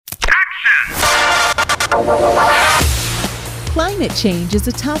Climate change is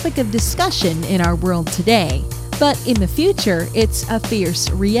a topic of discussion in our world today, but in the future, it's a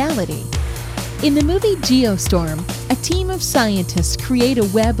fierce reality. In the movie Geostorm, a team of scientists create a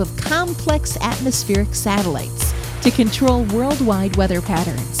web of complex atmospheric satellites to control worldwide weather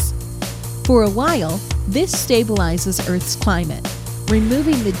patterns. For a while, this stabilizes Earth's climate,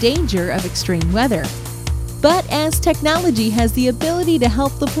 removing the danger of extreme weather. But as technology has the ability to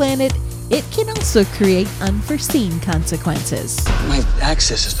help the planet, it can also create unforeseen consequences. My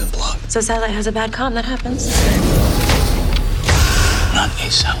access has been blocked. So satellite has a bad comm, that happens. Not a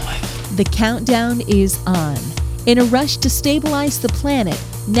satellite. The countdown is on. In a rush to stabilize the planet,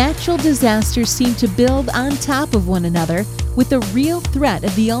 natural disasters seem to build on top of one another with the real threat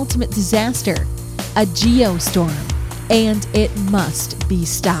of the ultimate disaster, a geostorm. And it must be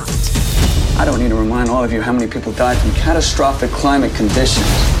stopped. I don't need to remind all of you how many people died from catastrophic climate conditions.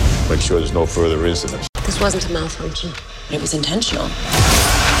 Make sure there's no further incidents. This wasn't a malfunction. It was intentional.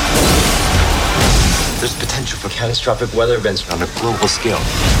 There's potential for catastrophic weather events on a global scale.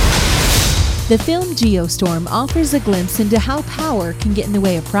 The film Geostorm offers a glimpse into how power can get in the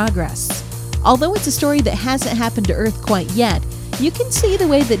way of progress. Although it's a story that hasn't happened to Earth quite yet, you can see the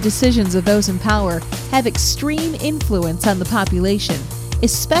way that decisions of those in power have extreme influence on the population,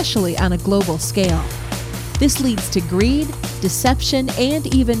 especially on a global scale. This leads to greed, deception, and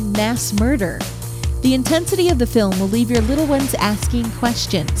even mass murder. The intensity of the film will leave your little ones asking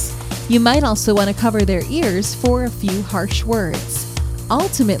questions. You might also want to cover their ears for a few harsh words.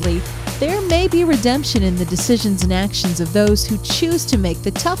 Ultimately, there may be redemption in the decisions and actions of those who choose to make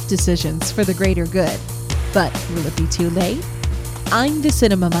the tough decisions for the greater good. But will it be too late? I'm the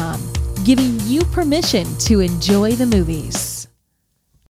Cinema Mom, giving you permission to enjoy the movies.